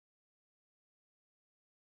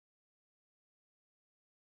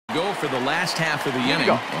Go for the last half of the inning,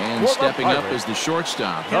 and stepping up is the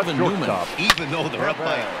shortstop, Newman. Even though they're up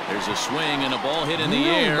by, there's a swing and a ball hit in the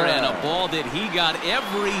air, and a ball that he got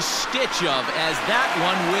every stitch of, as that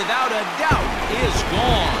one, without a doubt, is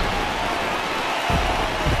gone.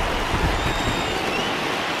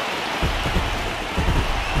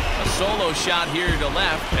 A solo shot here to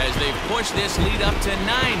left as they push this lead up to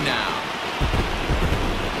 9 now.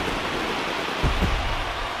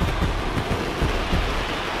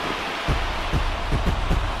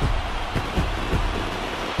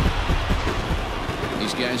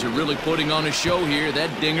 Guys are really putting on a show here.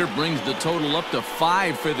 That dinger brings the total up to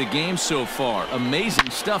 5 for the game so far.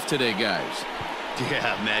 Amazing stuff today, guys.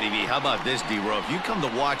 Yeah, Matty V. How about this, D-Row? If you come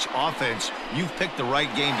to watch offense, you've picked the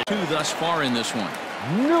right game. 2 thus far in this one.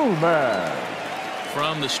 Newman.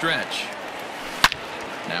 From the stretch.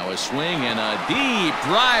 Now a swing and a deep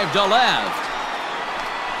drive to left.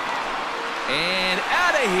 And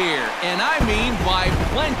out of here, and I mean by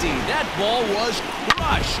plenty. That ball was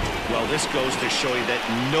crushed. Well, this goes to show you that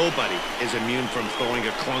nobody is immune from throwing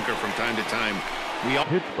a clunker from time to time. We all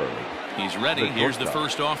Pittsburgh. He's ready. Here's the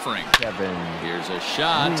first offering. 7. Here's a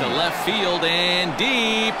shot to left field and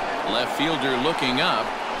deep. Left fielder looking up.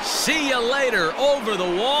 See you later. Over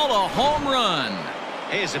the wall, a home run.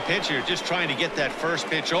 Hey, as a pitcher, just trying to get that first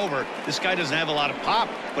pitch over. This guy doesn't have a lot of pop,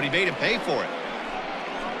 but he made him pay for it.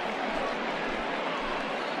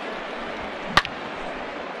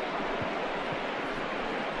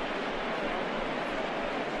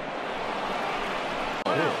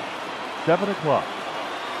 Oh. 7 o'clock.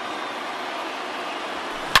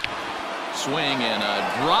 Swing and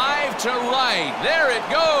a drive to right. There it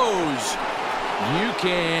goes. You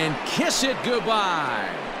can kiss it goodbye.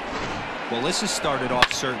 Well, this has started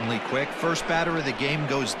off certainly quick. First batter of the game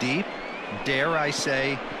goes deep. Dare I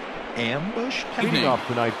say, ambush? Leading off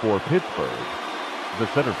tonight for Pittsburgh, the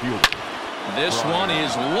center fielder. This one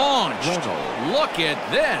is launched. Reynolds. Look at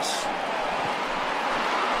this.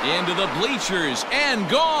 Into the bleachers and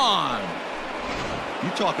gone. You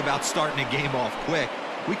talk about starting a game off quick.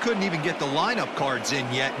 We couldn't even get the lineup cards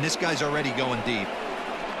in yet, and this guy's already going deep.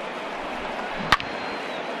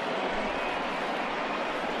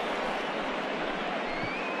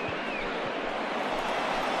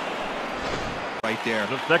 Right there.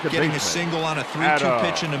 Getting a single on a 3-2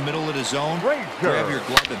 pitch in the middle of the zone. Frazier. Grab your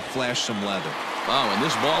glove and flash some leather. Oh, and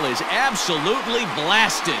this ball is absolutely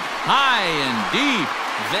blasted. High and deep.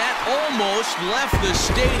 That almost left the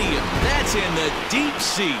stadium. That's in the deep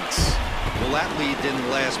seats. Well, that lead didn't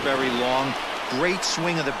last very long. Great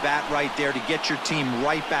swing of the bat right there to get your team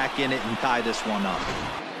right back in it and tie this one up.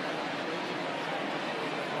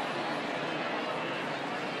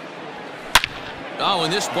 Oh,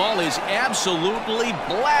 and this ball is absolutely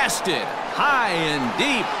blasted. High and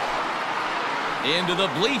deep. Into the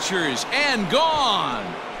bleachers and gone.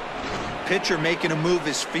 Pitcher making him move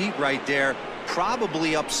his feet right there.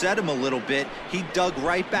 Probably upset him a little bit. He dug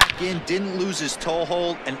right back in, didn't lose his toe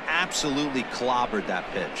hold, and absolutely clobbered that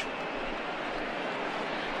pitch.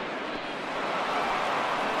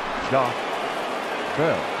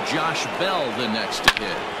 Josh Bell the next to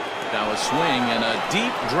hit. Now a swing and a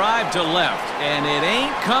deep drive to left, and it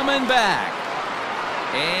ain't coming back.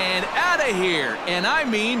 And out of here, and I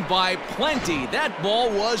mean by plenty. That ball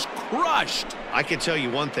was crushed. I can tell you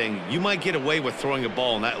one thing. You might get away with throwing a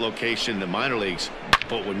ball in that location in the minor leagues,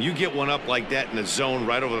 but when you get one up like that in the zone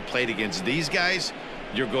right over the plate against these guys,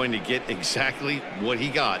 you're going to get exactly what he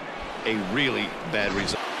got, a really bad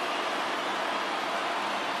result.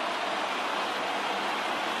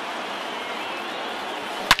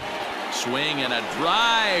 Swing and a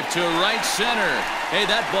drive to right center. Hey,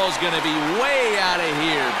 that ball's going to be way out of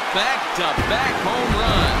here. Back-to-back home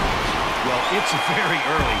run. Well, it's very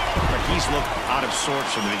early, but he's looked out of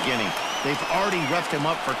sorts from the beginning. They've already roughed him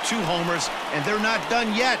up for 2 homers, and they're not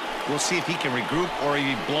done yet. We'll see if he can regroup or if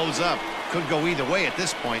he blows up. Could go either way at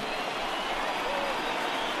this point.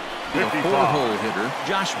 A 4-hole hitter,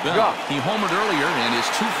 Josh Bell. He homered earlier and is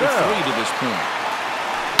 2 for 3 to this point.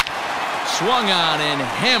 Swung on and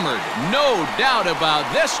hammered. No doubt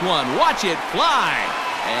about this one. Watch it fly.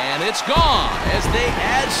 And it's gone as they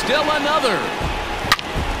add still another.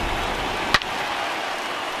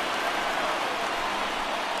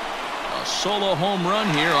 A solo home run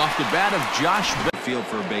here off the bat of Josh Bell. Field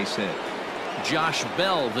for a base hit. Josh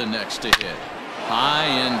Bell the next to hit. High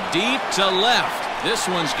and deep to left. This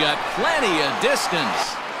one's got plenty of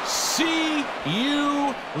distance. See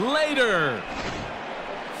you later.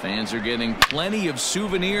 Fans are getting plenty of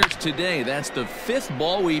souvenirs today. That's the 5th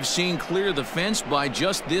ball we've seen clear the fence by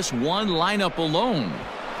just this one lineup alone.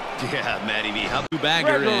 Yeah, Matty B.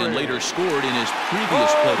 Bagger and later scored in his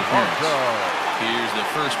previous plate appearance. Here's the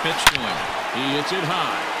first pitch swing. He hits it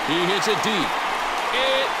high. He hits it deep.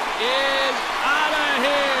 It is out of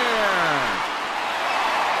here.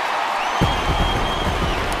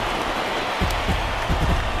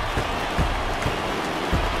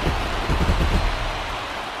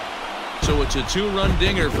 So it's a two-run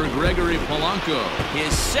dinger for Gregory Polanco.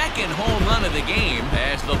 His second home run of the game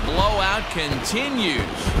as the blowout continues.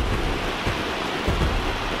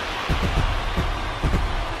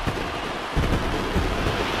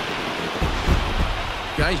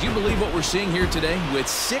 Guys, you believe what we're seeing here today? With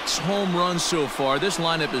 6 home runs so far, this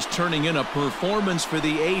lineup is turning in a performance for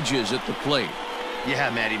the ages at the plate.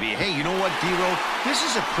 Yeah, Matty B. Hey, you know what, D-Row? This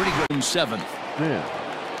is a pretty good 7th. Yeah.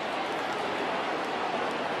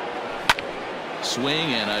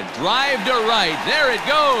 Swing and a drive to right. There it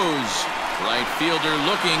goes. Right fielder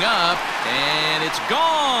looking up, and it's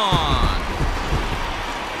gone.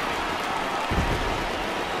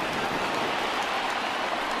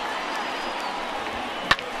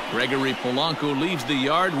 Gregory Polanco leaves the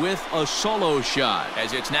yard with a solo shot,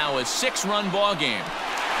 as it's now a 6-run ball game.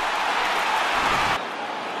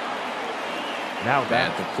 Now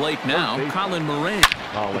at the plate now, Colin Moran.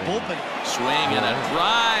 Swing and a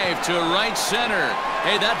drive to right center.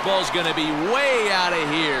 Hey, that ball's going to be way out of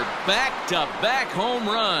here. Back-to-back home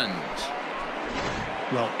runs.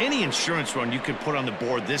 Well, any insurance run you could put on the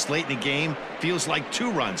board this late in the game feels like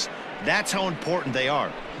 2 runs. That's how important they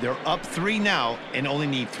are. They're up 3 now and only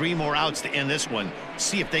need 3 more outs to end this one.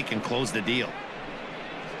 See if they can close the deal.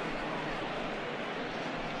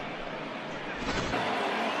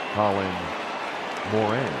 Colin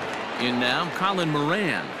Moran. In now, Colin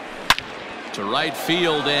Moran. To right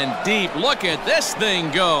field and deep. Look at this thing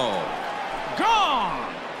go. Gone!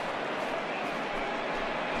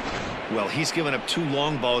 Well, he's given up 2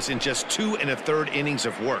 long balls in just 2 1/3 innings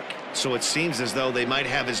of work. So it seems as though they might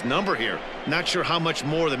have his number here. Not sure how much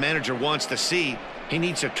more the manager wants to see. He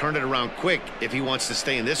needs to turn it around quick if he wants to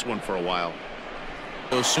stay in this one for a while.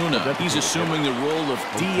 Osuna, he's assuming the role of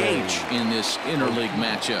DH in this interleague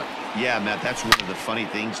matchup. Yeah, Matt, that's one of the funny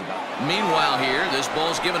things about it. Meanwhile here, this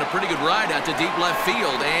ball's given a pretty good ride out to deep left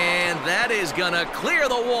field, and that is going to clear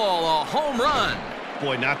the wall. A home run.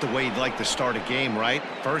 Boy, not the way you'd like to start a game, right?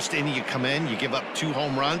 First inning you come in, you give up 2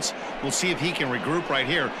 home runs. We'll see if he can regroup right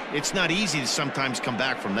here. It's not easy to sometimes come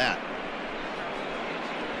back from that.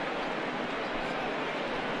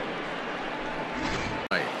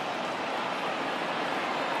 Right.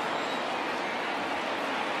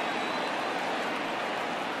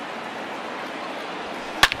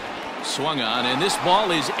 Swung on, and this ball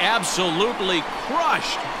is absolutely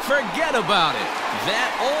crushed. Forget about it.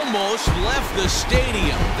 That almost left the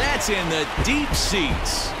stadium. That's in the deep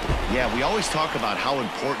seats. Yeah, we always talk about how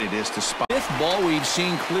important it is to spot. 5th ball we've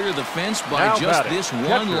seen clear the fence by just this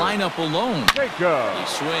one lineup alone. He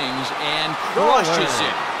swings and crushes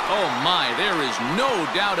it. Oh my, there is no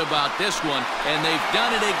doubt about this one, and they've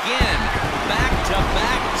done it again.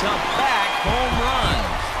 Back-to-back-to-back home runs.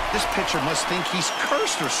 This pitcher must think he's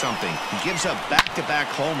cursed or something. He gives up back-to-back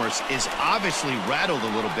homers, is obviously rattled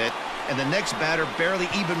a little bit, and the next batter barely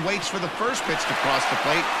even waits for the first pitch to cross the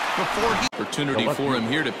plate before he... Opportunity for him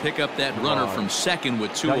here to pick up that runner from second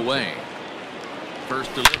with 2 away.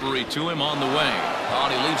 First delivery to him on the way. Oh,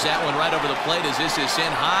 and he leaves that one right over the plate as this is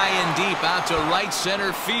sent high and deep out to right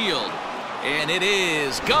center field. And it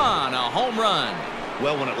is gone. A home run.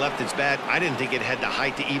 Well, when it left its bat, I didn't think it had the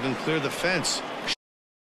height to even clear the fence.